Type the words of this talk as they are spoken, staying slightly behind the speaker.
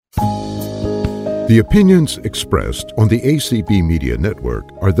The opinions expressed on the ACB Media Network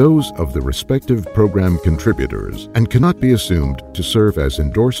are those of the respective program contributors and cannot be assumed to serve as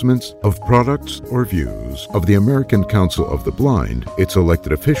endorsements of products or views of the American Council of the Blind, its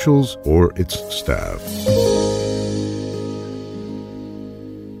elected officials, or its staff.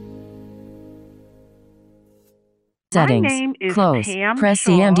 Settings. My name is Close. Pam Press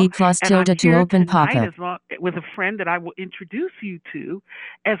Shaw, CMD plus and I'm tilde to here open tonight pop-up. with a friend that I will introduce you to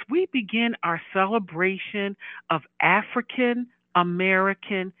as we begin our celebration of African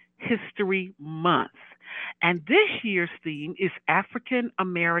American History Month. And this year's theme is African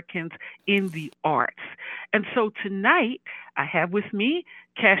Americans in the Arts. And so tonight I have with me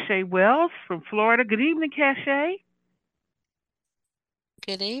Cachet Wells from Florida. Good evening, Cachet.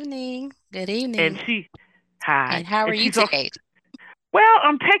 Good evening. Good And evening. hi. And how are And you she's also, today? well,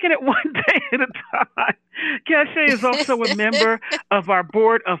 I'm taking it one day at a time. Cachet is also a member of our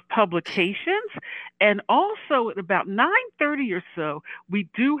board of publications, and also at about 9:30 or so, we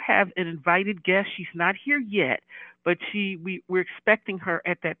do have an invited guest. She's not here yet, but we're expecting her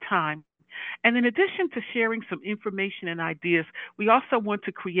at that time. And in addition to sharing some information and ideas, we also want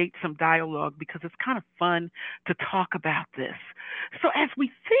to create some dialogue because it's kind of fun to talk about this. So, as we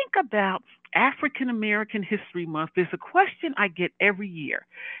think about African American History Month, there's a question I get every year.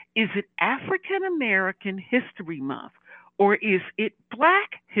 Is it African American History Month or is it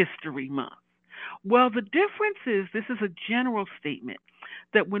Black History Month? Well, the difference is this is a general statement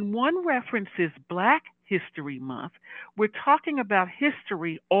that when one references Black History Month, we're talking about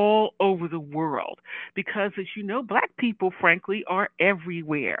history all over the world because, as you know, Black people, frankly, are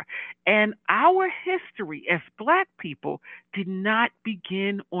everywhere. And our history as Black people did not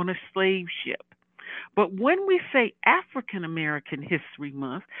begin on a slave ship. But when we say African American History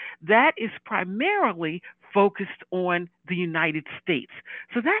Month, that is primarily focused on the United States.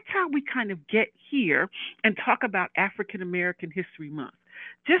 So that's how we kind of get here and talk about African American History Month.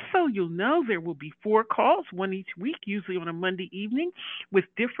 Just so you'll know, there will be 4 calls, one each week, usually on a Monday evening, with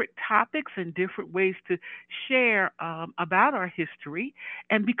different topics and different ways to share about our history.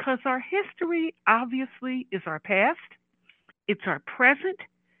 And because our history obviously is our past, it's our present,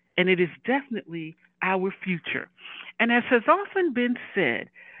 and it is definitely our future. And as has often been said,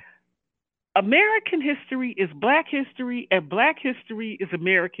 American history is Black history, and Black history is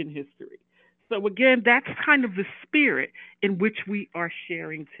American history. So, again, that's kind of the spirit in which we are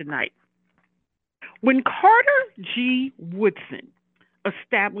sharing tonight. When Carter G. Woodson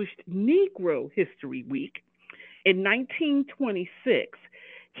established Negro History Week in 1926,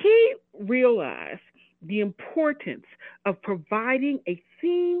 he realized the importance of providing a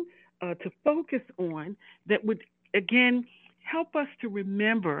theme to focus on that would, again, help us to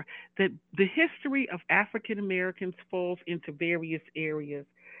remember that the history of African Americans falls into various areas.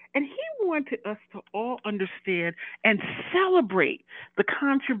 And he wanted us to all understand and celebrate the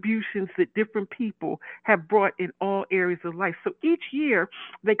contributions that different people have brought in all areas of life. So each year,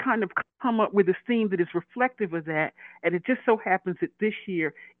 they kind of come up with a theme that is reflective of that. And it just so happens that this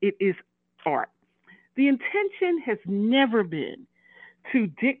year it is art. The intention has never been to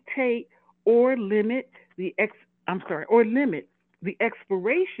dictate or limit or limit the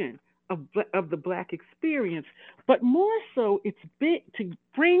exploration of the Black experience, but more so it's been to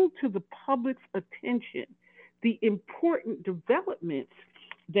bring to the public's attention the important developments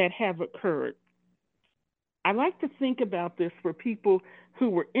that have occurred. I like to think about this for people who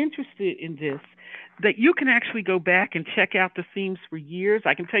were interested in this, that you can actually go back and check out the themes for years.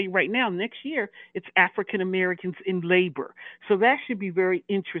 I can tell you right now, next year, it's African Americans in labor. So that should be very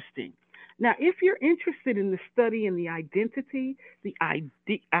interesting. Now, if you're interested in the study and the identity, the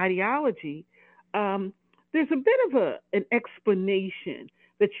ideology, there's a bit of an explanation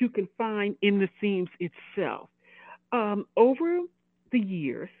that you can find in the themes itself. Over the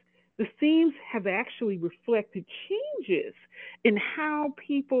years, the themes have actually reflected changes in how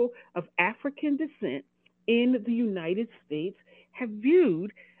people of African descent in the United States have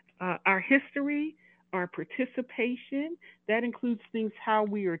viewed our history, our participation. That includes things how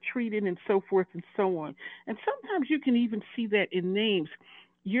we are treated and so forth and so on. And sometimes you can even see that in names.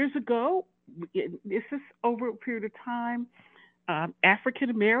 Years ago, this is over a period of time, African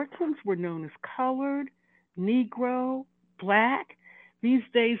Americans were known as colored, Negro, Black. These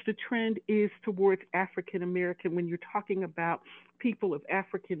days, the trend is towards African American when you're talking about people of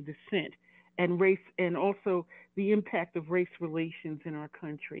African descent and race, and also the impact of race relations in our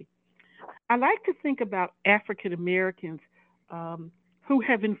country. I like to think about African Americans who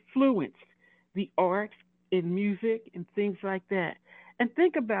have influenced the arts and music and things like that. And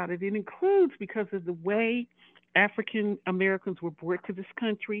think about it, it includes because of the way African Americans were brought to this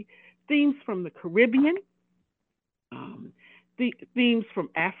country, themes from the Caribbean, um, themes from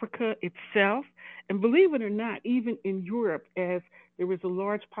Africa itself, and believe it or not, even in Europe, as there is a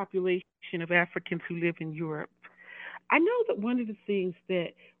large population of Africans who live in Europe. I know that one of the things that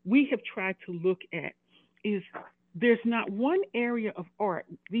we have tried to look at is there's not one area of art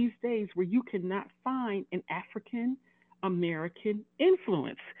these days where you cannot find an African American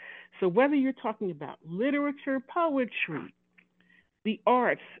influence. So, whether you're talking about literature, poetry, the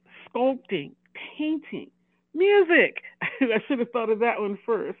arts, sculpting, painting, music. I should have thought of that one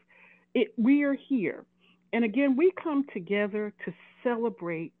first. We are here. And again, we come together to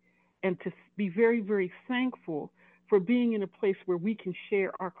celebrate and to be very, very thankful for being in a place where we can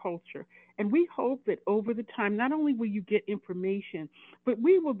share our culture. And we hope that over the time, not only will you get information, but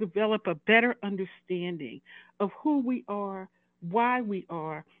we will develop a better understanding of who we are, why we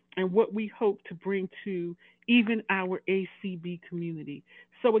are, and what we hope to bring to even our ACB community.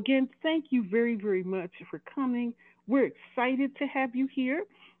 So, again, thank you very, very much for coming. We're excited to have you here.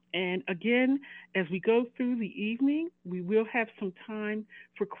 And again, as we go through the evening, we will have some time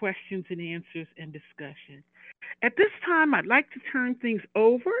for questions and answers and discussion. At this time, I'd like to turn things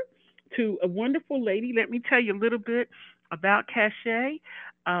over to a wonderful lady. Let me tell you a little bit about Cachet.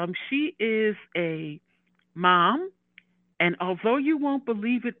 She is a mom, and although you won't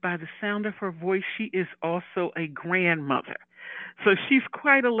believe it by the sound of her voice, she is also a grandmother. So she's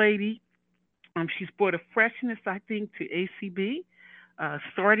quite a lady. She's brought a freshness, I think, to ACB,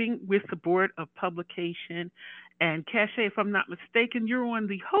 starting with the Board of Publication. And Cachet, if I'm not mistaken, you're on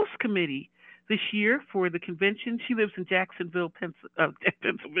the host committee this year for the convention. She lives in Jacksonville,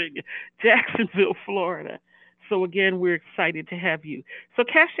 Pennsylvania, Jacksonville, Florida. So again, we're excited to have you. So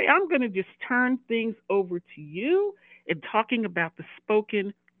Cachet, I'm going to just turn things over to you in talking about the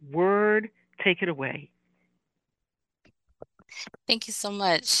spoken word. Take it away. Thank you so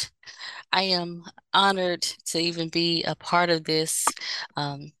much. I am honored to even be a part of this.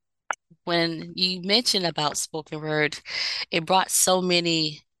 Um, when you mentioned about spoken word, it brought so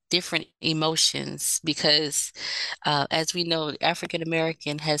many different emotions because, as we know, African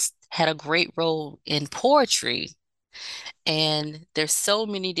American has had a great role in poetry, and there's so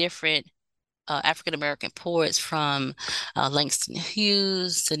many different African American poets from Langston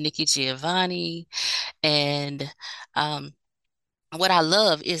Hughes to Nikki Giovanni, and um, what I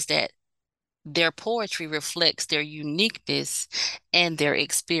love is that their poetry reflects their uniqueness and their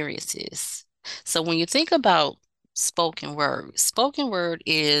experiences. So when you think about spoken word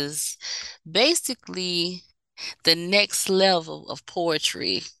is basically the next level of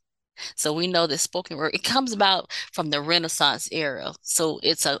poetry. So we know that spoken word, it comes about from the Renaissance era. So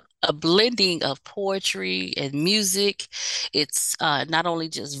it's a blending of poetry and music. It's not only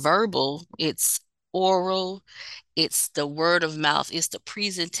just verbal, it's oral, it's the word of mouth, it's the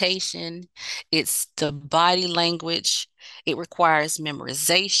presentation, it's the body language. It requires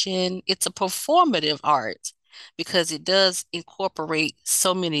memorization. It's a performative art because it does incorporate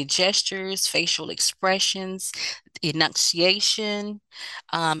so many gestures, facial expressions, enunciation.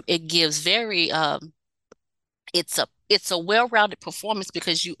 It gives very it's a well-rounded performance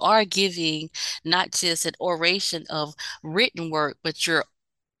because you are giving not just an oration of written word, but you're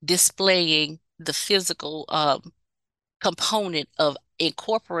displaying the physical component of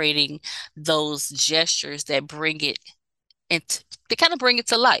incorporating those gestures that bring it and they kind of bring it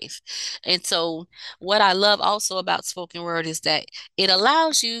to life. And so what I love also about spoken word is that it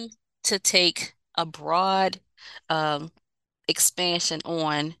allows you to take a broad um, expansion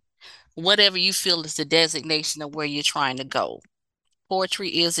on whatever you feel is the designation of where you're trying to go. Poetry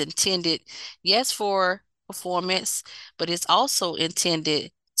is intended, yes, for performance, but it's also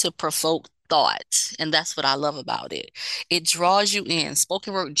intended to provoke thought. And that's what I love about it. It draws you in.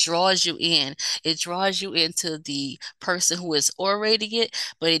 Spoken word draws you in. It draws you into the person who is orating it,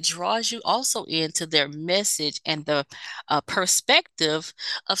 but it draws you also into their message and the perspective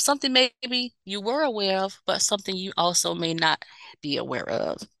of something maybe you were aware of, but something you also may not be aware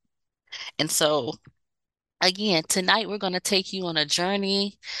of. And so again, tonight we're going to take you on a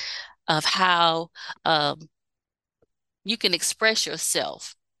journey of how um, you can express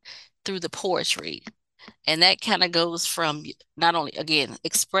yourself through the poetry. And that kind of goes from not only, again,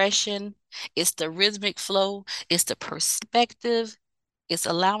 expression, it's the rhythmic flow, it's the perspective, it's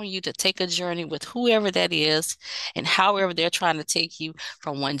allowing you to take a journey with whoever that is and however they're trying to take you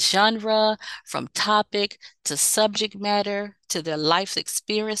from one genre, from topic to subject matter to their life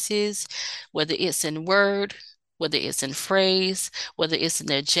experiences, whether it's in word, whether it's in phrase, whether it's in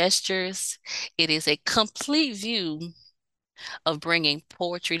their gestures. It is a complete view of bringing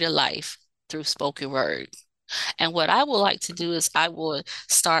poetry to life through spoken word. And what I would like to do is I will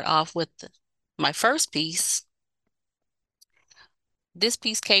start off with my first piece. This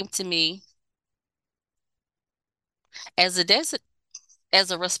piece came to me as as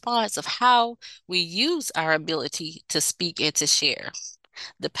a response of how we use our ability to speak and to share.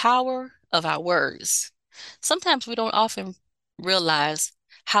 The power of our words. Sometimes we don't often realize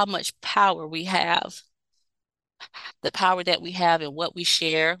how much power we have, the power that we have in what we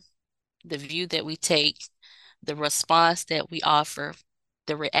share, the view that we take, the response that we offer,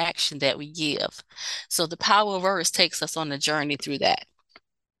 the reaction that we give. So the power of words takes us on a journey through that.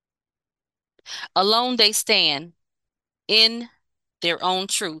 Alone they stand in their own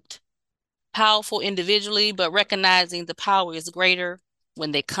truth, powerful individually, but recognizing the power is greater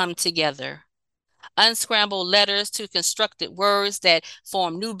when they come together. Unscrambled letters to constructed words that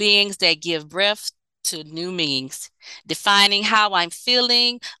form new beings that give breath to new meanings, defining how I'm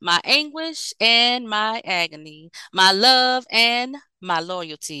feeling, my anguish and my agony, my love and my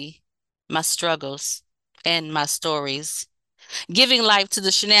loyalty, my struggles and my stories, giving life to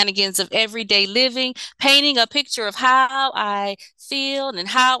the shenanigans of everyday living, painting a picture of how I feel and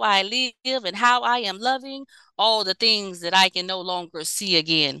how I live and how I am loving all the things that I can no longer see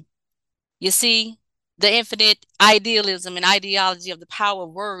again. You see, the infinite idealism and ideology of the power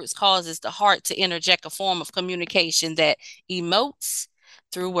of words causes the heart to interject a form of communication that emotes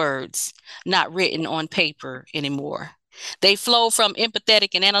through words, not written on paper anymore. They flow from empathetic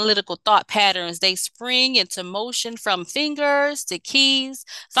and analytical thought patterns. They spring into motion from fingers to keys,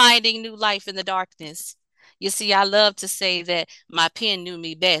 finding new life in the darkness. You see, I love to say that my pen knew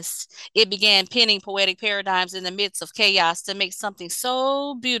me best. It began penning poetic paradigms in the midst of chaos to make something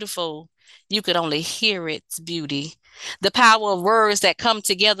so beautiful you could only hear its beauty. The power of words that come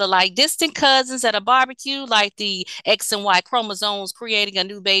together like distant cousins at a barbecue, like the X and Y chromosomes creating a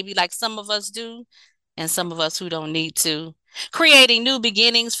new baby, like some of us do, and some of us who don't need to. Creating new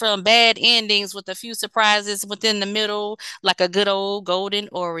beginnings from bad endings with a few surprises within the middle, like a good old golden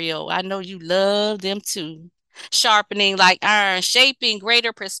Oreo. I know you love them too. Sharpening like iron, shaping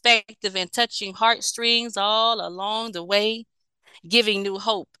greater perspective and touching heartstrings all along the way, giving new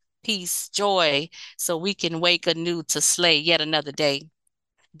hope, peace, joy, so we can wake anew to slay yet another day.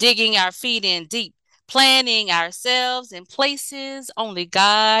 Digging our feet in deep, planting ourselves in places only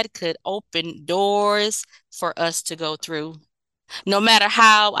God could open doors for us to go through. No matter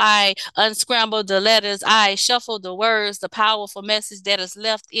how I unscramble the letters, I shuffle the words, the powerful message that is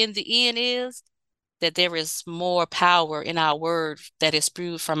left in the end is that there is more power in our word that is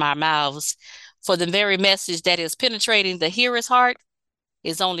spewed from our mouths. For the very message that is penetrating the hearer's heart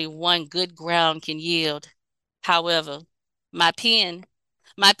is only one good ground can yield. However, my pen,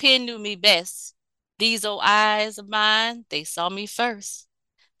 my pen knew me best. These old eyes of mine, they saw me first.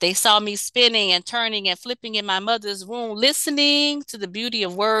 They saw me spinning and turning and flipping in my mother's womb, listening to the beauty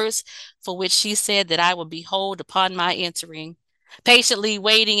of words for which she said that I would behold upon my entering, patiently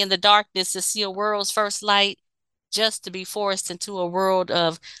waiting in the darkness to see a world's first light, just to be forced into a world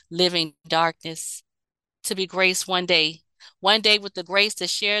of living darkness, to be graced one day with the grace to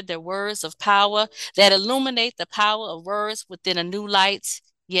share their words of power that illuminate the power of words within a new light,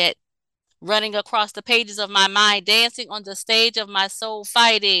 yet running across the pages of my mind, dancing on the stage of my soul,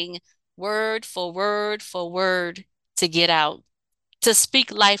 fighting word for word for word to get out, to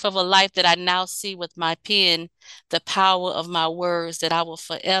speak life of a life that I now see with my pen, the power of my words that I will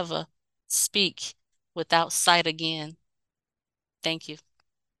forever speak without sight again. Thank you.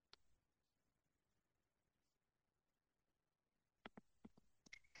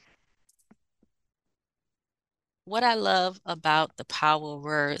 What I love about the power of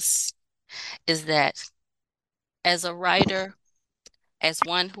words is that as a writer, as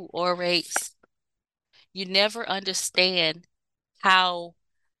one who orates, you never understand how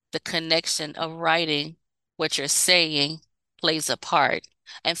the connection of writing what you're saying plays a part.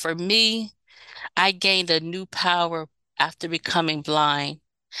 And for me, I gained a new power after becoming blind.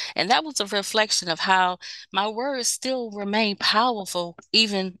 And that was a reflection of how my words still remain powerful,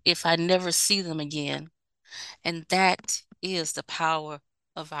 even if I never see them again. And that is the power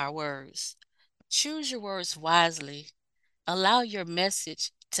of our words. Choose your words wisely. Allow your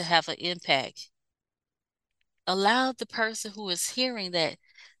message to have an impact. Allow the person who is hearing that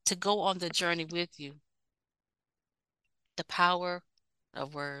to go on the journey with you. The power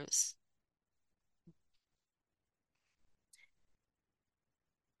of words.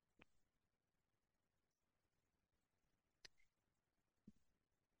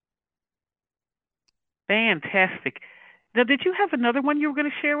 Fantastic. Now, did you have another one you were going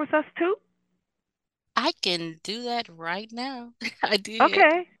to share with us too? I can do that right now. I did.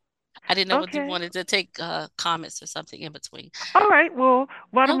 Okay. I didn't know whether you Okay. wanted to take comments or something in between. All right. Well,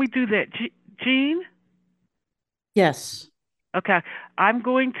 why don't Oh, we do that, Jean? Yes. Okay. I'm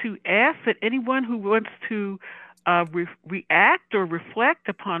going to ask that anyone who wants to react or reflect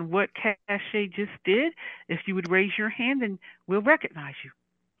upon what Cache just did, if you would raise your hand and we'll recognize you.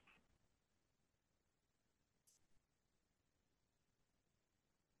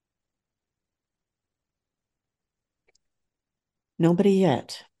 Nobody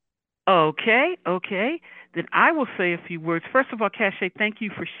yet. Okay, okay. Then I will say a few words. First of all, Cache, thank you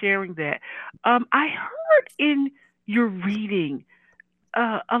for sharing that. I heard in your reading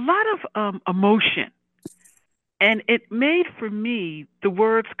a lot of emotion, and it made for me the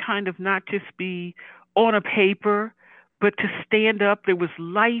words kind of not just be on a paper, but to stand up. There was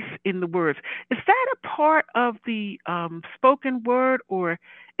life in the words. Is that a part of the spoken word, or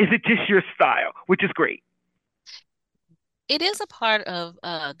is it just your style, which is great? it is a part of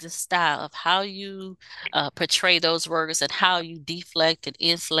the style of how you portray those words and how you deflect and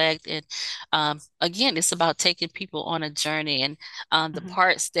inflect. And again, it's about taking people on a journey, and the Hmm.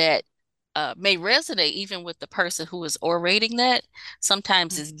 parts that may resonate even with the person who is orating that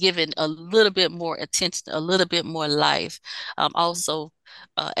sometimes is given a little bit more attention, a little bit more life. Also,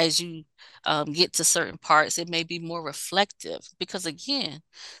 as you get to certain parts, it may be more reflective because, again,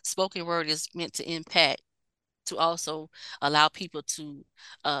 spoken word is meant to impact, to also allow people to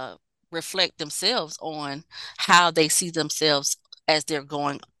uh, reflect themselves on how they see themselves as they're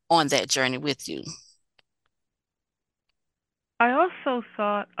going on that journey with you. I also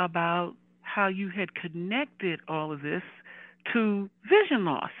thought about how you had connected all of this to vision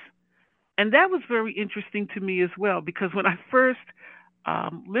loss. And that was very interesting to me as well, because when I first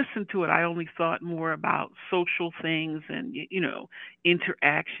listened to it, I only thought more about social things and,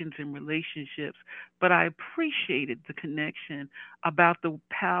 interactions and relationships. But I appreciated the connection about the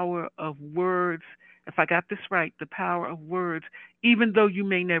power of words. If I got this right, the power of words, even though you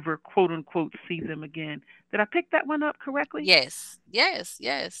may never quote unquote see them again. Did I pick that one up correctly? Yes, yes,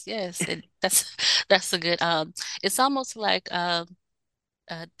 yes, yes. And that's that's a good it's almost like I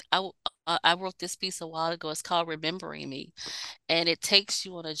wrote this piece a while ago. It's called Remembering Me. And it takes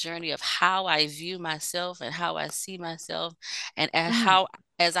you on a journey of how I view myself and how I see myself, and Mm,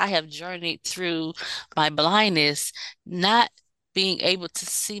 as I have journeyed through my blindness, not being able to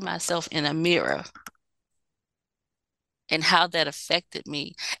see myself in a mirror, and how that affected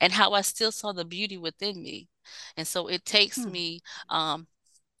me and how I still saw the beauty within me. And so it takes mm, me,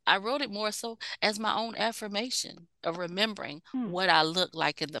 I wrote it more so as my own affirmation of remembering mm. what I look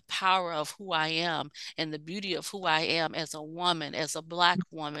like and the power of who I am and the beauty of who I am as a woman, as a Black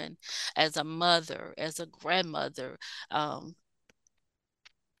woman, as a mother, as a grandmother. Um,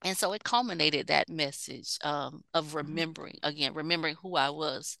 and so it culminated that message of Mhm. remembering, again, remembering who I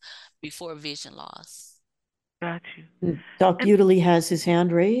was before vision loss. Got you. Doc And Utley has his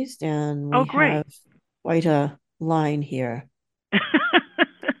hand raised, and oh, we great. have quite a line here.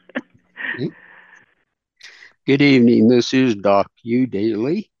 Good evening. This is Doc U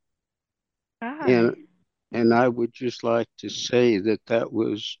Daly, Hi. and I would just like to say that that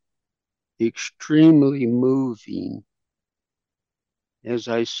was extremely moving. As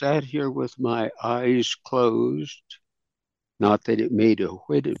I sat here with my eyes closed, not that it made a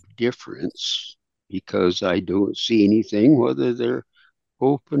whit of difference, because I don't see anything whether they're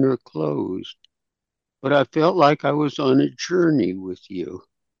open or closed. But I felt like I was on a journey with you.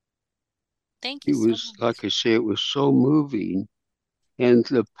 Thank you It so was, much. like I say, it was so moving. And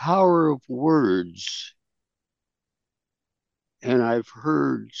the power of words, and I've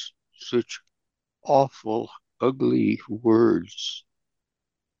heard such awful, ugly words,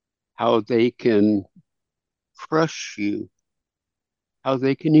 how they can crush you, how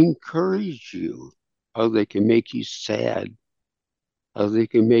they can encourage you, how they can make you sad, how they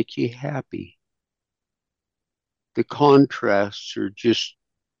can make you happy. The contrasts are just,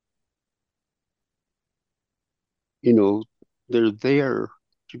 you know, they're there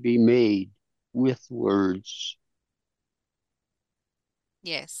to be made with words.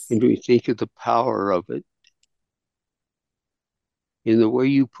 Yes. And we think of the power of it in the way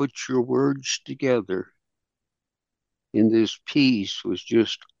you put your words together in this piece was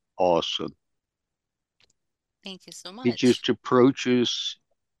just awesome. Thank you so It much. just approaches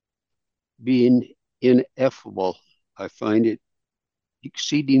being ineffable. I find it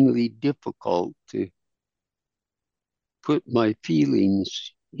exceedingly difficult to put my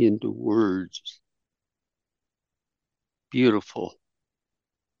feelings into words. Beautiful.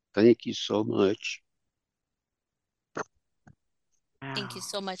 Thank you so much. Thank you Wow.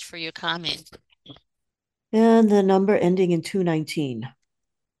 so much for your comment. And the number ending in 219.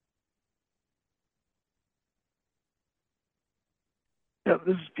 Yeah,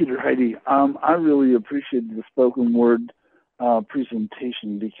 this is Peter Heidi. I really appreciated the spoken word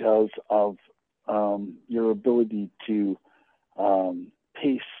presentation because of your ability to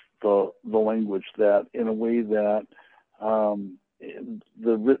pace the language that in a way that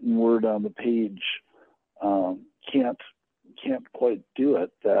the written word on the page um, can't quite do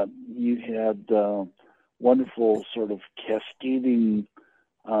it. That you had wonderful sort of cascading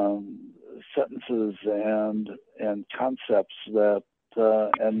um, sentences and concepts that,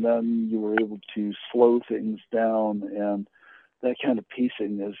 and then you were able to slow things down, and that kind of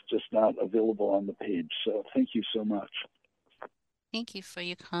pacing is just not available on the page. So thank you so much. Thank you for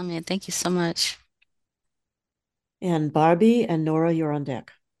your comment. Thank you so much. And Barbie and Nora, you're on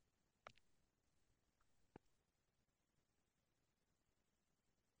deck.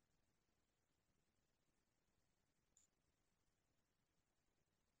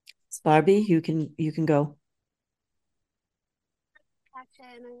 Barbie, you can go.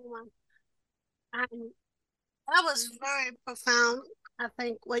 That was very profound, I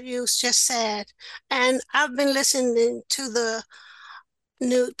think, what you just said. And I've been listening to the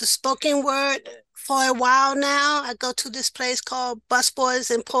spoken word for a while now. I go to this place called Busboys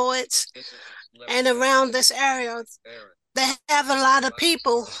and Poets, and around this area, they have a lot of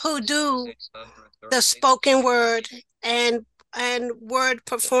people who do the spoken word and word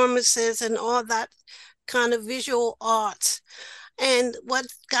performances and all that kind of visual arts. And what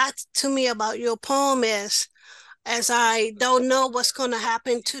got to me about your poem is, as I don't know what's going to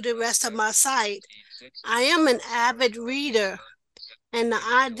happen to the rest of my sight, I am an avid reader, and the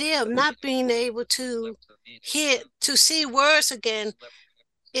idea of not being able to see words again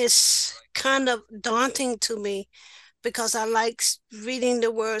is kind of daunting to me because I like reading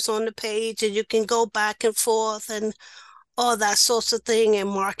the words on the page and you can go back and forth and all that sorts of thing and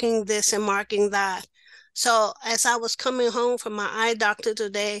marking this and marking that. So as I was coming home from my eye doctor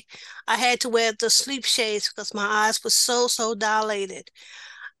today, I had to wear the sleep shades because my eyes were so dilated.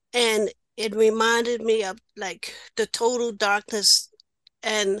 And it reminded me of like the total darkness.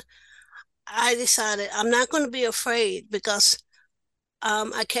 And I decided I'm not going to be afraid because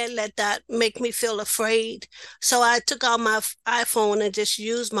I can't let that make me feel afraid. So I took out my iPhone and just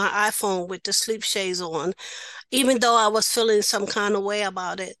used my iPhone with the sleep shades on, even though I was feeling some kind of way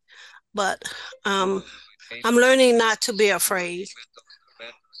about it. But um, I'm learning not to be afraid.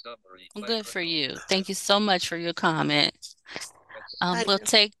 Good for you. Thank you so much for your comment. We'll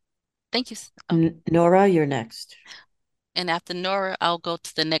take, thank you. Nora, you're next. And after Nora, I'll go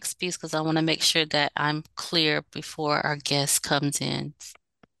to the next piece because I want to make sure that I'm clear before our guest comes in.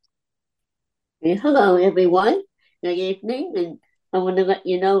 Hello, everyone. Good evening, and I want to let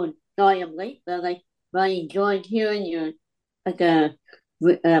you know, sorry I'm late, but I enjoyed hearing your like a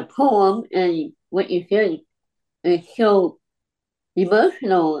poem and what you said. It's so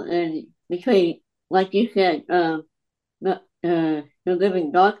emotional and between, like you said, the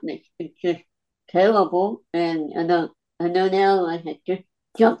living darkness. It's just terrible, and I know now I had just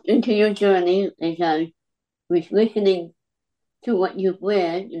jumped into your journey as I was listening to what you've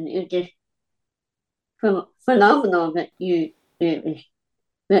read, and it just phenomenal that you did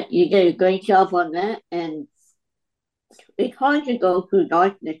a great job on that. And it's hard to go through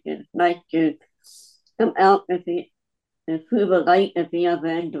darkness. It's nice to come out of it through the light at the other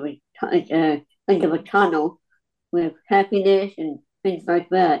end of a tunnel with happiness and things like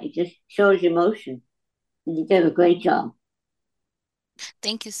that. It just shows emotion, and you did a great job.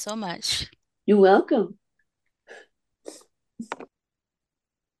 Thank you so much. You're welcome.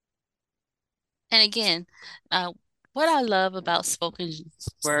 And again, what I love about spoken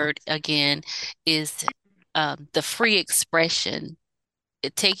word again is the free expression.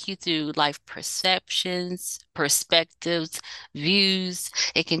 It takes you through life perceptions, perspectives, views.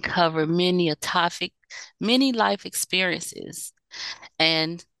 It can cover many a topic, many life experiences.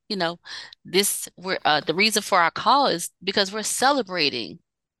 And we're the reason for our call is because we're celebrating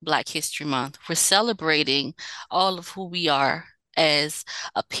Black History Month. We're celebrating all of who we are as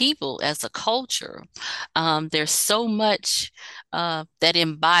a people, as a culture. There's so much that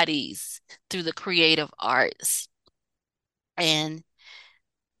embodies through the creative arts. And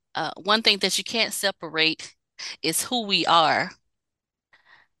one thing that you can't separate is who we are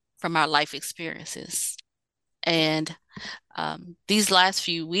from our life experiences. And these last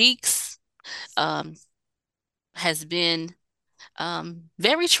few weeks has been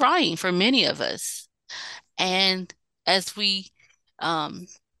very trying for many of us. And as we, or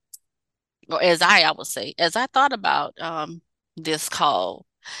as I would say, as I thought about this call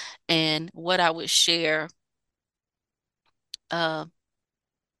and what I would share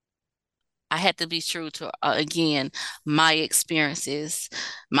I had to be true to, again, my experiences,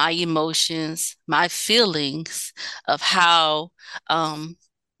 my emotions, my feelings of how,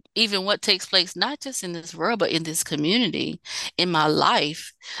 even what takes place, not just in this world, but in this community, in my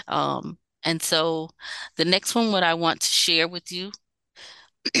life. And so the next one, what I want to share with you,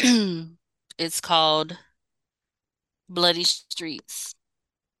 it's called Bloody Streets.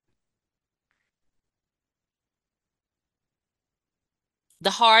 The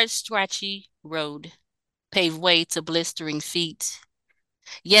hard, scratchy road paved way to blistering feet.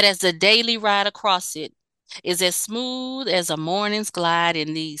 Yet as the daily ride across it is as smooth as a morning's glide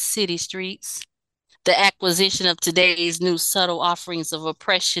in these city streets, the acquisition of today's new subtle offerings of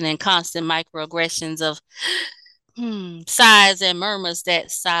oppression and constant microaggressions of sighs and murmurs that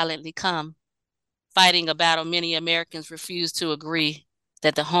silently come, fighting a battle many Americans refuse to agree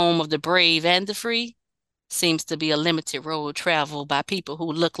that the home of the brave and the free seems to be a limited road traveled by people who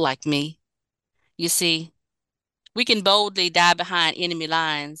look like me. You see, we can boldly die behind enemy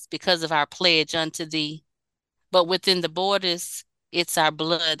lines because of our pledge unto thee, but within the borders, it's our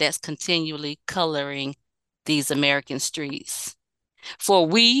blood that's continually coloring these American streets. For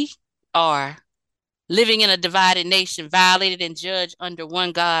we are living in a divided nation, violated and judged under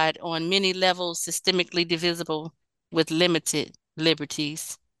one God on many levels, systemically divisible with limited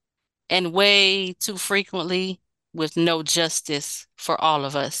liberties, and way too frequently with no justice for all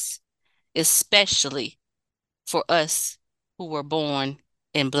of us, especially for us who were born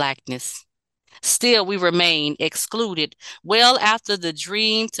in Blackness. Still, we remain excluded well after the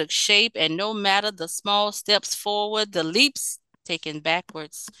dream took shape, and no matter the small steps forward, the leaps taken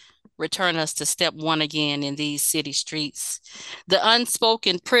backwards return us to step one again in these city streets. The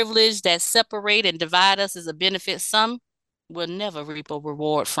unspoken privilege that separate and divide us is a benefit some will never reap a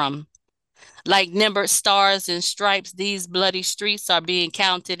reward from. Like numbered stars and stripes, these bloody streets are being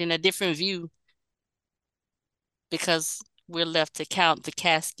counted in a different view because we're left to count the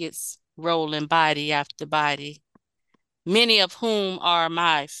caskets rolling body after body, many of whom are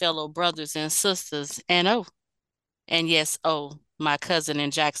my fellow brothers and sisters. And yes, my cousin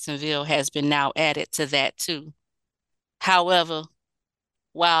in Jacksonville has been now added to that too. However,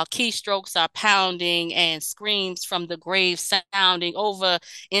 while keystrokes are pounding and screams from the grave sounding over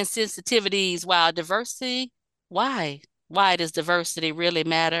insensitivities, while diversity, why? Why does diversity really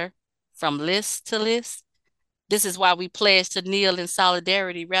matter from list to list? This is why we pledge to kneel in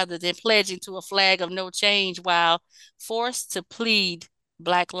solidarity rather than pledging to a flag of no change while forced to plead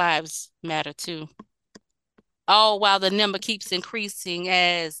Black Lives Matter too. All while the number keeps increasing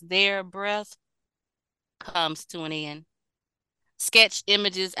as their breath comes to an end. Sketch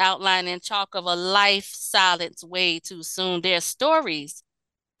images outline in chalk of a life silenced way too soon. Their stories,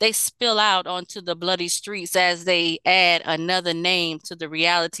 they spill out onto the bloody streets as they add another name to the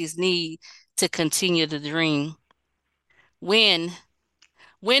reality's need to continue the dream. When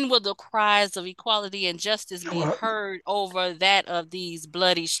will the cries of equality and justice be heard over that of these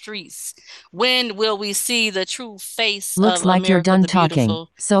bloody streets? When will we see the true face Looks of like you're America done the talking, Beautiful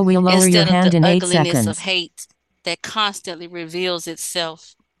so we'll lower your instead of hand the in 8 ugliness of seconds. hate that constantly reveals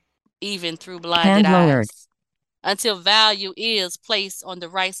itself even through blinded Hand lowered. eyes? Until value is placed on the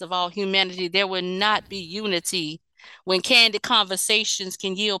rights of all humanity, there will not be unity. When candid conversations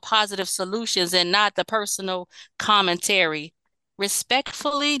can yield positive solutions and not the personal commentary,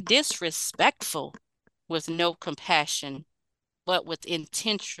 respectfully disrespectful with no compassion, but with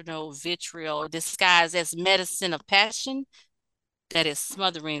intentional vitriol disguised as medicine of passion that is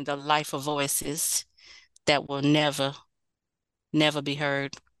smothering the life of voices that will never, never be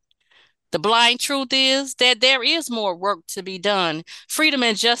heard. The blind truth is that there is more work to be done. Freedom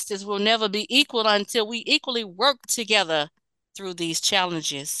and justice will never be equal until we equally work together through these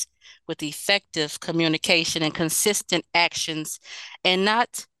challenges with effective communication and consistent actions, and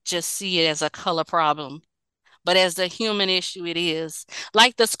not just see it as a color problem, but as the human issue it is.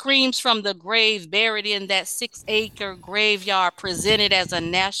 Like the screams from the grave buried in that 6-acre graveyard presented as a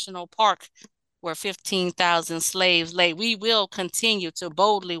national park where 15,000 slaves lay, we will continue to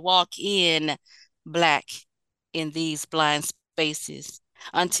boldly walk in Black in these blind spaces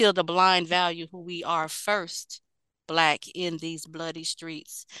until the blind value who we are first, Black in these bloody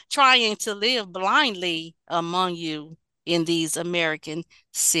streets, trying to live blindly among you in these American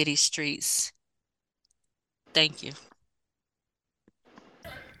city streets. Thank you.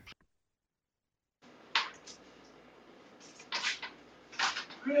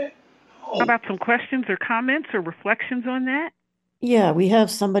 How about some questions or comments or reflections on that? Yeah, we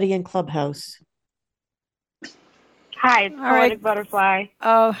have somebody in Clubhouse. Hi, it's Poetic Butterfly.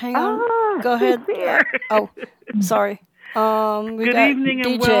 Oh, hang on. Go ahead. There. Sorry. Good got evening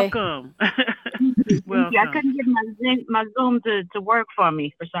and DJ. welcome. Thank you. I Welcome. couldn't get my Zoom to work for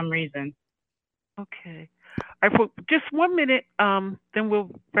me for some reason. Okay. All right, for just 1 minute, then we'll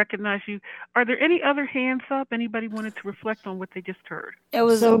recognize you. Are there any other hands up? Anybody wanted to reflect on what they just heard?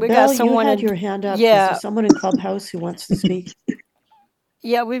 So, We got Belle, you someone had in. your hand up. Is Yeah, there someone in Clubhouse who wants to speak?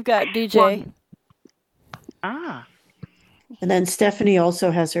 yeah, we've got DJ. Well, Ah, And then Stephanie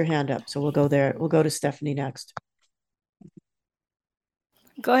also has her hand up. So we'll go there. We'll go to Stephanie next.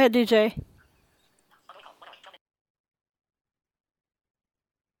 Go ahead, DJ.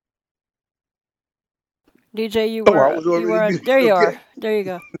 DJ, you Oh, I were was you already were muted. there. You Okay. are. There you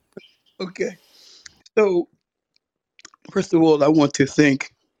go. Okay. So, first of all, I want to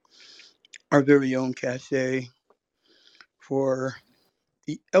thank our very own Cache for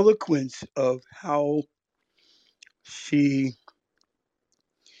the eloquence of how she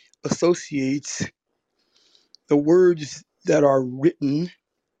associates the words that are written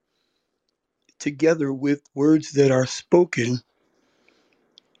together with words that are spoken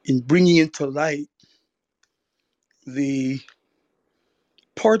in bringing into light the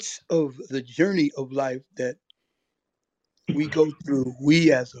parts of the journey of life that we go through,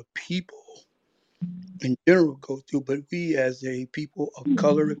 we as a people in general go through, but we as a people of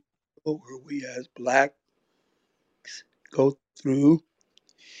color, or we as Black go through.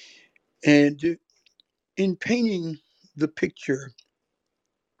 And in painting the picture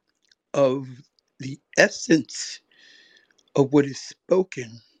of the essence of what is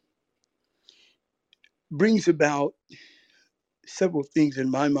spoken, brings about several things in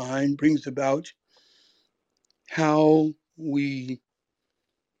my mind, brings about how we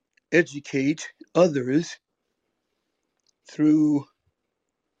educate others through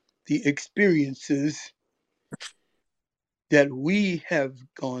the experiences that we have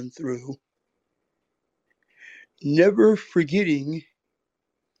gone through, never forgetting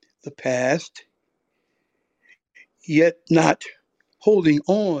the past, yet not holding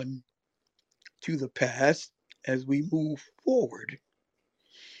on to the past as we move forward.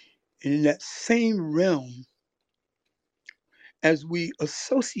 And in that same realm, as we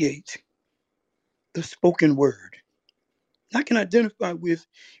associate the spoken word, I can identify with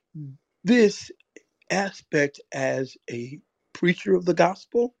this aspect as a preacher of the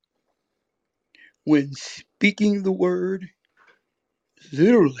gospel when speaking the word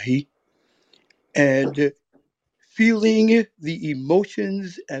literally and feeling the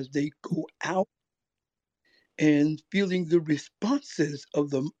emotions as they go out and feeling the responses of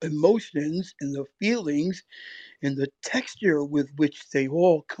the emotions and the feelings and the texture with which they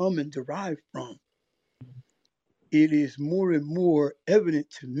all come and derive from. It is more and more evident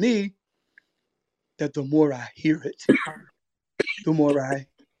to me that the more I hear it, the more I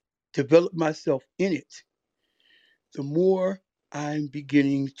develop myself in it, the more I'm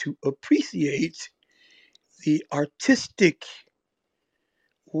beginning to appreciate the artistic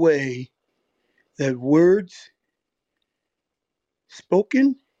way that words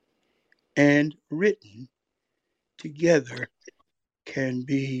spoken and written together can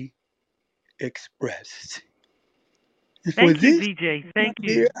be expressed. And for thank you, this, DJ. my Thank you.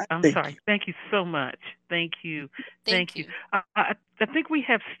 dear, I I'm thank sorry. you. Thank you so much. Thank you. Thank Thank you. you. I think we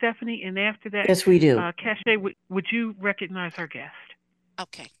have Stephanie, and after that, Yes, we do. Cache, would you recognize our guest?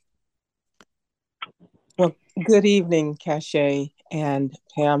 Okay. Well, good evening, Cache and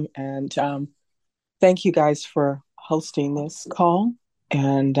Pam, and thank you guys for hosting this call.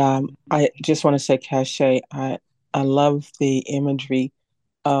 And I just want to say, Cache, I love the imagery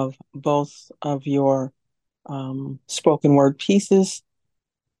of both of your spoken word pieces,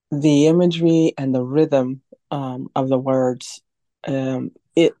 the imagery and the rhythm of the words.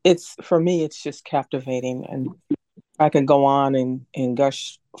 It's for me, it's just captivating, and I could go on and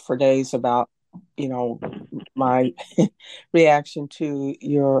gush for days about, my reaction to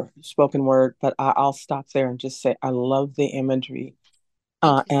your spoken word, but I'll stop there and just say I love the imagery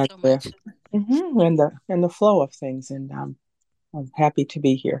Thank you and so the much. and the flow of things, and I'm happy to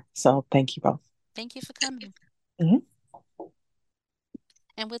be here. So thank you both. Thank you for coming. Mhm.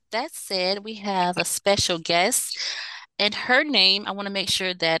 And with that said, we have a special guest, and her name, I want to make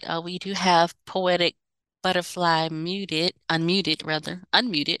sure that we do have Poetic Butterfly unmuted.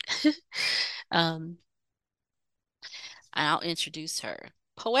 um, I'll introduce her.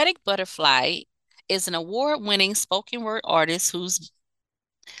 Poetic Butterfly is an award-winning spoken word artist who's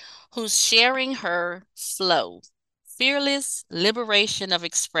sharing her flow, fearless liberation of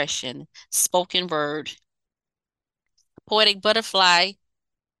expression, spoken word. Poetic Butterfly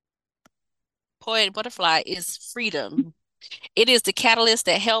is freedom. It is the catalyst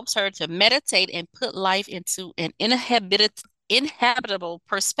that helps her to meditate and put life into an inhabitable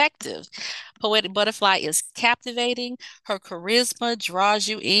perspective. Poetic Butterfly is captivating. Her charisma draws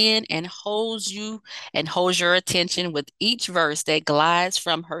you in and holds your attention with each verse that glides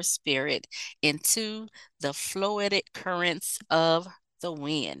from her spirit into the fluid currents of the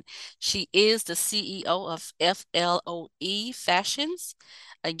wind. She is the CEO of FLOE Fashions.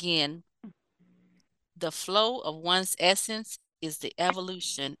 Again, the flow of one's essence is the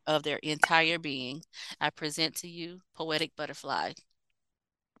evolution of their entire being. I present to you Poetic Butterfly.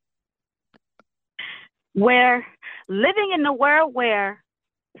 We're living in a world where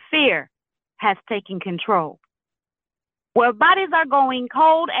fear has taken control, where bodies are going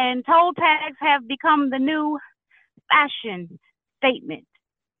cold and toll tags have become the new fashion statement.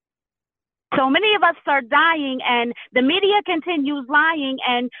 So many of us are dying, and the media continues lying,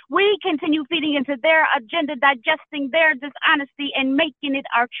 and we continue feeding into their agenda, digesting their dishonesty and making it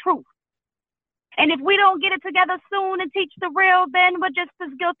our truth. And if we don't get it together soon and teach the real, then we're just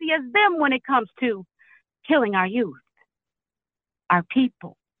as guilty as them when it comes to killing our youth, our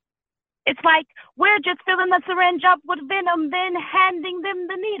people. It's like we're just filling the syringe up with venom, then handing them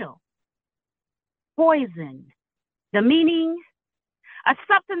the needle. Poison, the meaning, a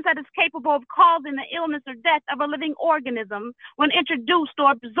substance that is capable of causing the illness or death of a living organism when introduced or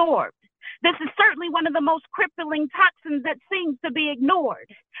absorbed. This is certainly one of the most crippling toxins that seems to be ignored.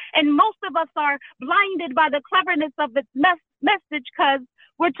 And most of us are blinded by the cleverness of its message because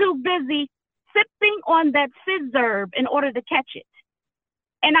we're too busy sipping on that scissor in order to catch it.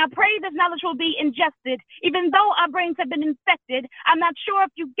 And I pray this knowledge will be ingested. Even though our brains have been infected, I'm not sure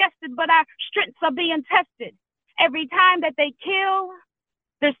if you guessed it, but our strengths are being tested. Every time that they kill,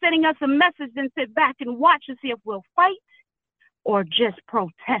 they're sending us a message, then sit back and watch to see if we'll fight or just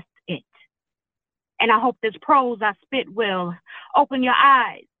protest it. And I hope this prose I spit will open your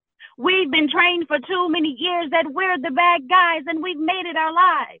eyes. We've been trained for too many years that we're the bad guys and we've made it our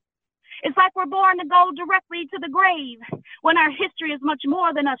lives. It's like we're born to go directly to the grave when our history is much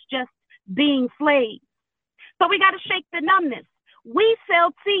more than us just being slaves. So we got to shake the numbness. We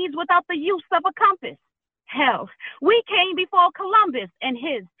sailed seas without the use of a compass. Hell, we came before Columbus and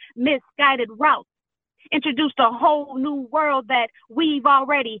his misguided route introduced a whole new world that we've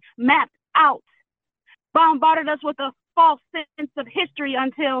already mapped out, bombarded us with a false sense of history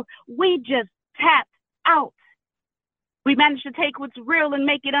until we just tapped out. We managed to take what's real and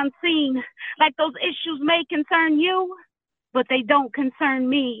make it unseen, like those issues may concern you, but they don't concern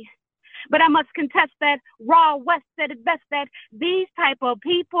me. But I must contest that Raw West said it best that these type of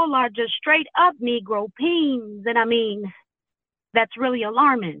people are just straight up Negro peens. And I mean, that's really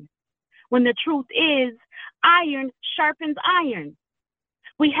alarming when the truth is iron sharpens iron.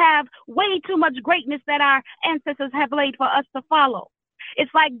 We have way too much greatness that our ancestors have laid for us to follow.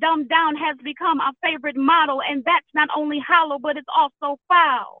 It's like dumbed down has become our favorite model, and that's not only hollow, but it's also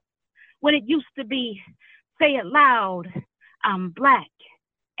foul. When it used to be, say it loud, I'm Black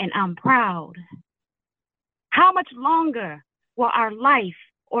and I'm proud. How much longer will our life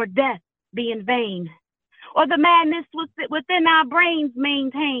or death be in vain? Or the madness within our brains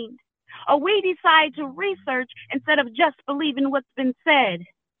maintained? Or we decide to research instead of just believing what's been said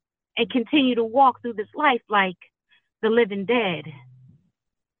and continue to walk through this life like the living dead?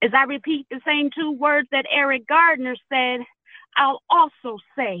 As I repeat the same two words that Eric Gardner said, I'll also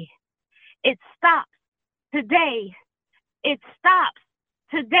say, it stops today. It stops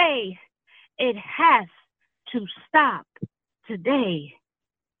today. It has to stop today.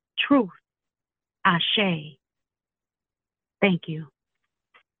 Truth, Ashe. Thank you.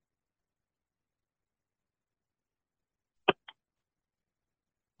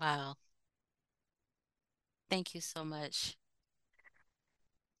 Wow. Thank you so much.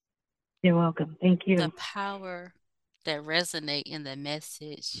 You're welcome. Thank you. The power that resonate in the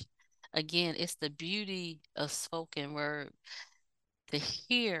message. Again, it's the beauty of spoken word. To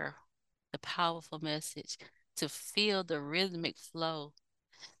hear the powerful message, to feel the rhythmic flow,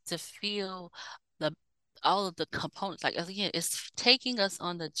 to feel all of the components. Like again, it's taking us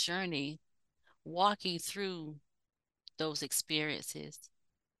on the journey, walking through those experiences,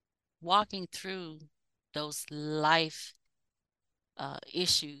 walking through those life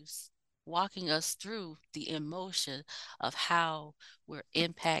issues, walking us through the emotion of how we're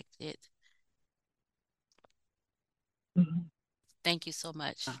impacted. Mm-hmm. Thank you so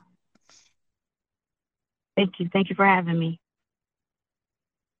much. Thank you. Thank you for having me.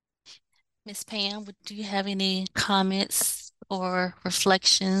 Miss Pam, do you have any comments or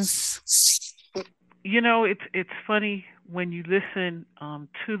reflections? You know, it's funny when you listen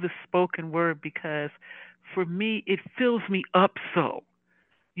to the spoken word, because for me, it fills me up so.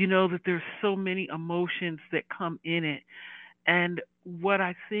 That there's so many emotions that come in it. And what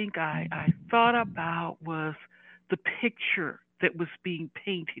I think I thought about was the picture that was being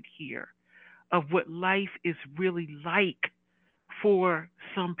painted here of what life is really like for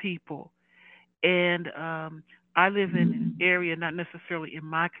some people. And I live in an area, not necessarily in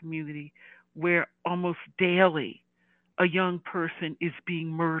my community, where almost daily a young person is being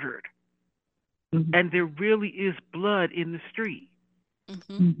murdered. And there really is blood in the street.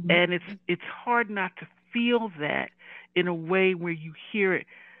 And it's hard not to feel that in a way where you hear it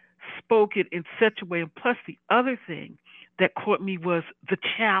spoken in such a way. And plus, the other thing that caught me was the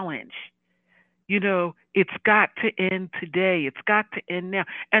challenge. It's got to end today. It's got to end now.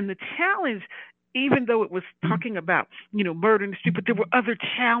 And the challenge, even though it was talking about, murder in the street, but there were other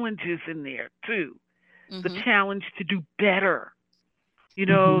challenges in there too. The challenge to do better.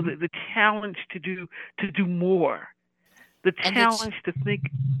 The challenge to do more. The challenge to think.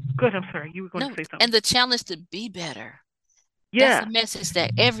 Good. I'm sorry. You were going to say something. And the challenge to be better. Yeah. That's a message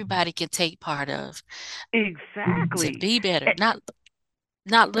that everybody can take part of. Exactly. To be better.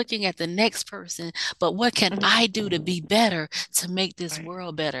 Not looking at the next person, but what can I do to be better, to make this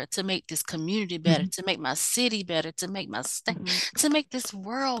world better, to make this community better, to make my city better, to make my state, to make this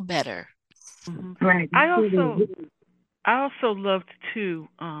world better. Right. I also loved too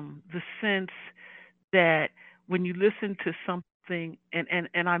the sense that when you listen to something,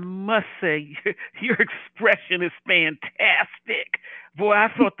 and I must say your expression is fantastic. Boy, I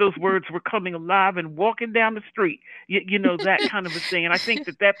thought those words were coming alive and walking down the street. That kind of a thing. And I think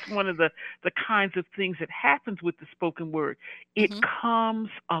that that's one of the kinds of things that happens with the spoken word. It comes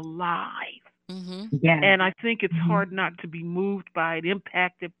alive. Yeah. And I think it's hard not to be moved by it,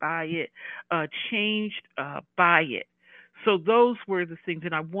 impacted by it, changed by it. So those were the things,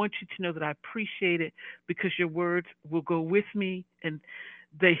 and I want you to know that I appreciate it because your words will go with me, and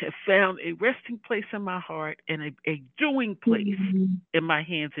they have found a resting place in my heart and a doing place in my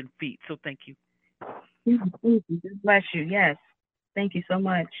hands and feet. So thank you. Bless you. Yes. Thank you so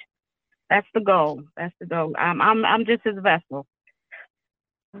much. That's the goal. That's the goal. I'm just his vessel.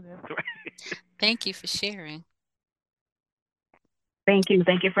 That's right. Thank you for sharing. Thank you.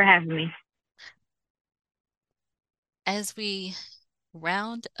 Thank you for having me. As we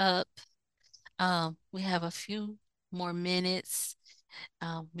round up, we have a few more minutes.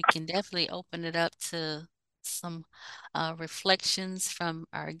 We can definitely open it up to some reflections from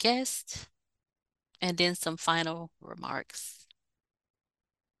our guest and then some final remarks.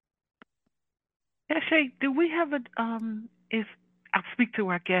 Shay, do we have I'll speak to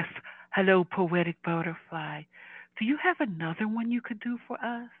our guest. Hello, Poetic Butterfly. Do you have another one you could do for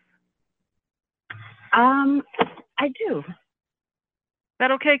us? I do. Is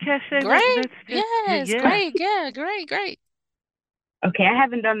that okay, Cache? Great. Yes. Great. Yeah. Great. Okay, I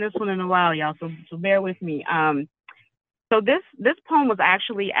haven't done this one in a while, y'all, so bear with me. So this poem was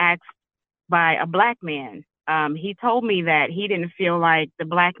actually asked by a Black man. He told me that he didn't feel like the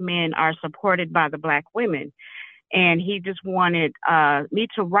Black men are supported by the Black women. And he just wanted me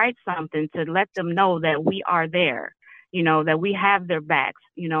to write something to let them know that we are there, that we have their backs,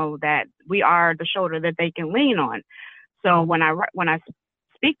 that we are the shoulder that they can lean on. So when I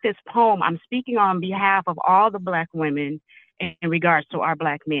speak this poem, I'm speaking on behalf of all the Black women in regards to our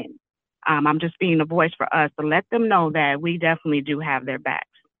Black men. I'm just being a voice for us to let them know that we definitely do have their backs.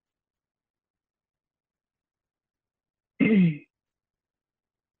 If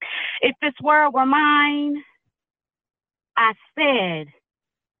this world were mine, I said,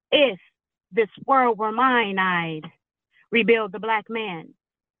 if this world were mine, I'd rebuild the Black man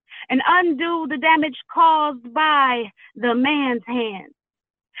and undo the damage caused by the man's hands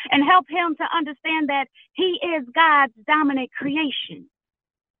and help him to understand that he is God's dominant creation,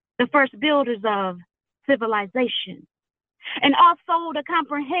 the first builders of civilization, and also to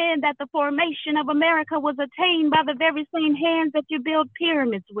comprehend that the formation of America was attained by the very same hands that you build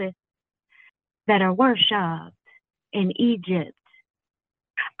pyramids with that are worshipped in Egypt.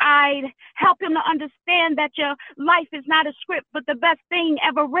 I'd help him to understand that your life is not a script, but the best thing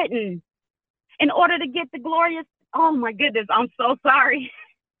ever written in order to get the glorious, oh my goodness, I'm so sorry.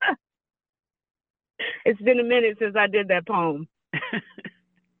 It's been a minute since I did that poem.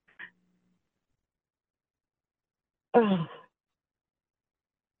 Oh.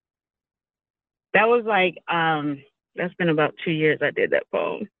 That was like, that's been about 2 years I did that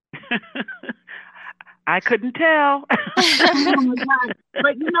poem. I couldn't tell. Oh my God.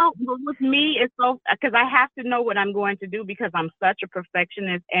 But with me, it's so, because I have to know what I'm going to do because I'm such a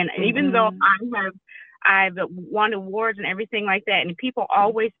perfectionist. And even though I've won awards and everything like that, and people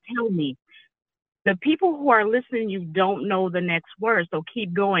always tell me, the people who are listening, you don't know the next word, so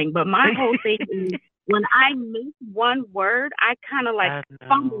keep going. But my whole thing is when I miss one word, I kind of like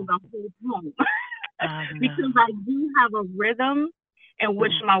fumble the whole poem because I do have a rhythm in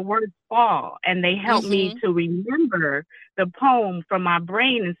which my words fall, and they help me to remember the poem from my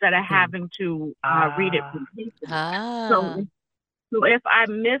brain instead of having to read it from paper. So if I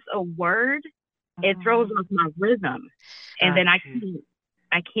miss a word, it throws off my rhythm, and then I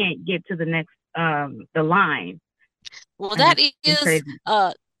can't get to the next the line. Well, that is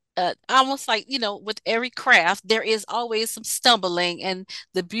almost like, with every craft, there is always some stumbling. And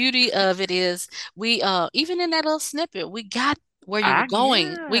the beauty of it is we, even in that little snippet, we got where you were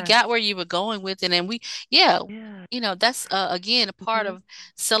going. We got where you were going with it. And that's, again, a part of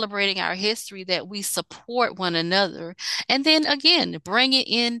celebrating our history, that we support one another. And then again,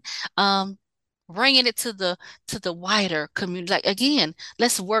 bringing it to the wider community. Like, again,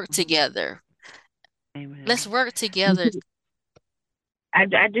 let's work together. Amen. Let's work together.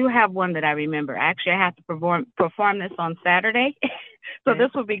 I do have one that I remember. Actually, I have to perform this on Saturday, so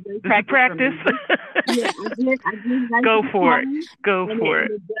this will be good practice. Go for it. Go for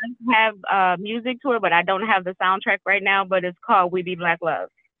it. It does have music to it, but I don't have the soundtrack right now. But it's called "We Be Black Love."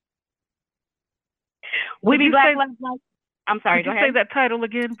 We Be Black Love. I'm sorry. Could you say that title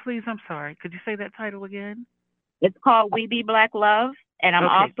again, please? I'm sorry. Could you say that title again? It's called "We Be Black Love," and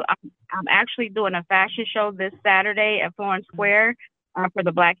I'm actually doing a fashion show this Saturday at Florence Square. For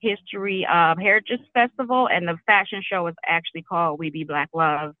the Black History Heritage Festival, and the fashion show is actually called "We Be Black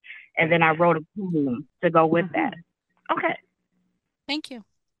Love," and then I wrote a poem to go with that. Okay. Thank you.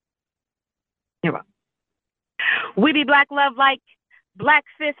 You're welcome. We be black love like black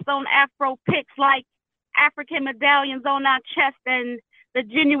fists on Afro picks, like African medallions on our chest, and the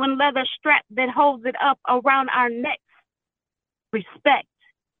genuine leather strap that holds it up around our necks. Respect.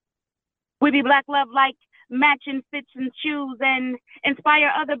 We be black love like matching fits and shoes, and inspire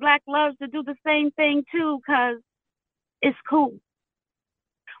other black loves to do the same thing too, cause it's cool.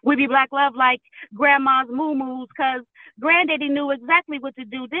 We be black love like grandma's moo-moos, cause granddaddy knew exactly what to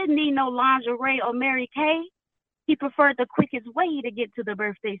do. Didn't need no lingerie or Mary Kay. He preferred the quickest way to get to the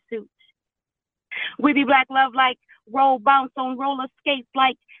birthday suit. We be black love like roll bounce on roller skates,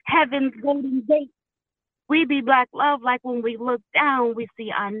 like heaven's golden gate. We be black love like when we look down, we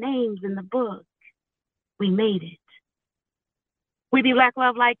see our names in the book. We made it. We be black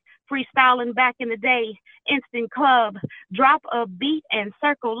love like freestyling back in the day, instant club, drop a beat and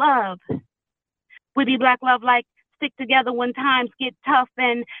circle love. We be black love like stick together when times get tough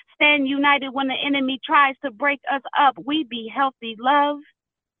and stand united when the enemy tries to break us up. We be healthy love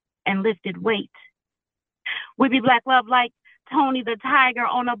and lifted weight. We be black love like Tony the Tiger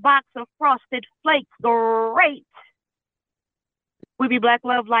on a box of frosted flakes. Great. We be black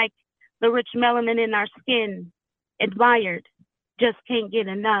love like the rich melanin in our skin, admired, just can't get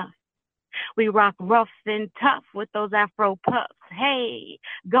enough. We rock rough and tough with those Afro puffs. Hey,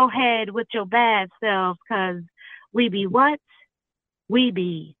 go ahead with your bad self, cause we be what? We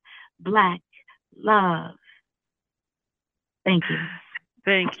be black love. Thank you.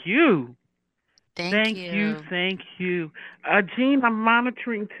 Thank you. Thank you. Thank you. Jean, I'm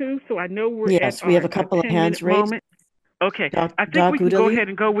monitoring too, so I know we're Yes, we have a couple of hands raised. Moment. Okay, I think Doc we can go Udali? ahead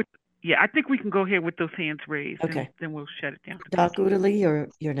and go with. Yeah, I think we can go ahead with those hands raised. Okay. And then we'll shut it down. Doc Udali,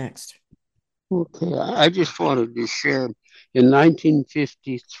 you're next. Okay, I just wanted to share. In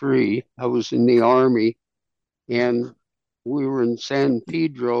 1953, I was in the Army, and we were in San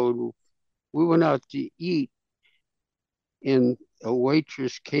Pedro. We went out to eat, and a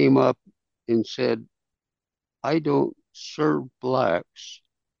waitress came up and said, "I don't serve blacks."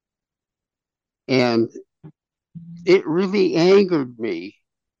 And it really angered me.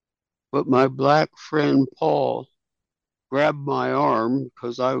 But my black friend Paul grabbed my arm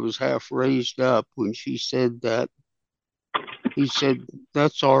because I was half raised up when she said that. He said,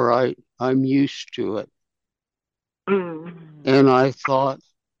 "That's all right. I'm used to it." And I thought,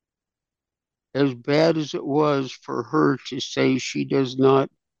 as bad as it was for her to say she does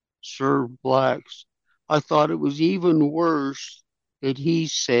not serve blacks, I thought it was even worse that he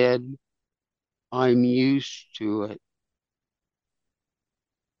said, "I'm used to it."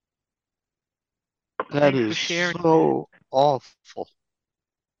 That is so awful.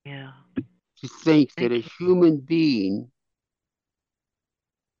 Yeah. To think that a human being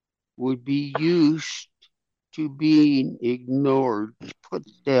would be used to being ignored, put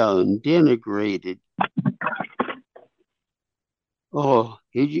down, denigrated. Oh,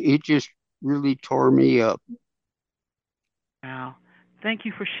 it just really tore me up. Wow. Thank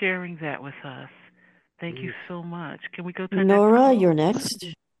you for sharing that with us. Thank you so much. Can we go to Nora, you're next.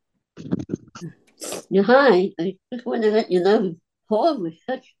 Hi, I just want to let you know the poem was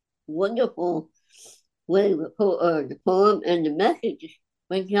such wonderful way the poem and the message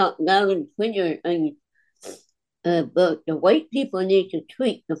went out loud and clear. And but the white people need to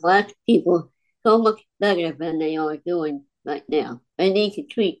treat the black people so much better than they are doing right now. They need to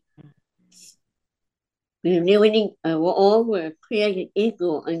treat. We really need. We're created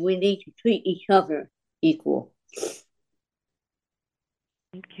equal, and we need to treat each other equal.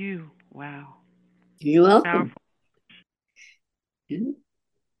 Thank you. Wow. You're welcome. Powerful.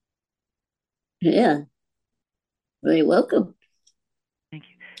 Yeah. Very welcome. Thank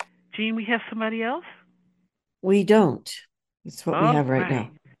you. Jean, we have somebody else? We don't. That's what we have right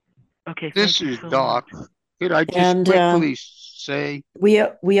now. Okay, This thank you is so Doc. much. Could I just And quickly say we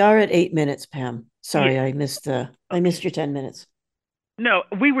are at 8 minutes, Pam. Sorry, Yeah. I missed your 10 minutes. No,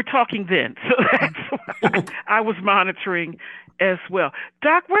 we were talking then, so that's why I was monitoring as well.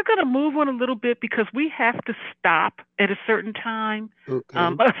 Doc, we're going to move on a little bit because we have to stop at a certain time. okay?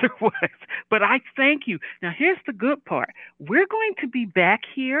 Otherwise, but I thank you. Now, here's the good part. We're going to be back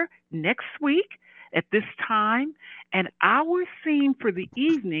here next week at this time, and our theme for the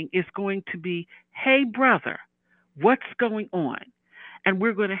evening is going to be, Hey, brother, what's going on? And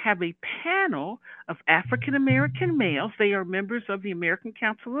we're going to have a panel of African American males. They are members of the American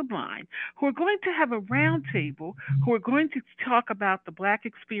Council of Blind, who are going to have a roundtable, who are going to talk about the Black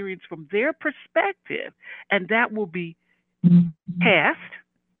experience from their perspective. And that will be past,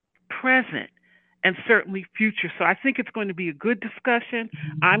 present, and certainly future. So I think it's going to be a good discussion.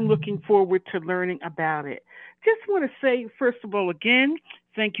 I'm looking forward to learning about it. Just want to say, first of all, again,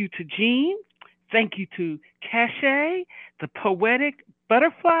 thank you to Jean. Thank you to Cache, the poetic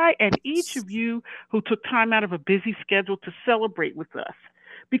butterfly, and each of you who took time out of a busy schedule to celebrate with us.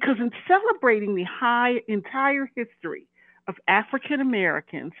 Because in celebrating the entire history of African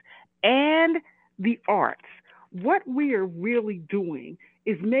Americans and the arts, what we are really doing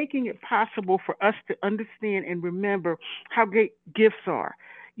is making it possible for us to understand and remember how great gifts are.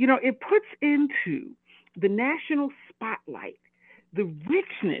 You know, it puts into the national spotlight the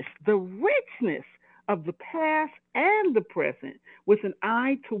richness of the past and the present with an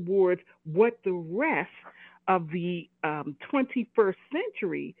eye towards what the rest of the 21st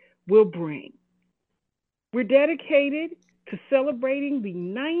century will bring. We're dedicated to celebrating the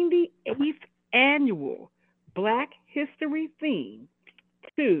 98th annual Black History theme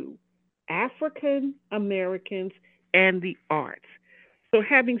to African Americans and the arts. So,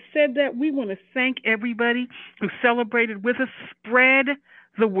 having said that, we want to thank everybody who celebrated with us. Spread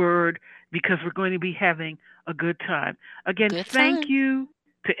the word because we're going to be having a good time. Again, Good thank time. you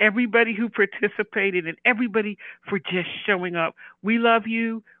to everybody who participated and everybody for just showing up. We love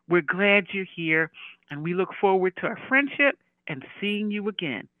you. We're glad you're here. And we look forward to our friendship and seeing you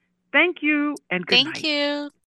again. Thank you and good Thank night. you.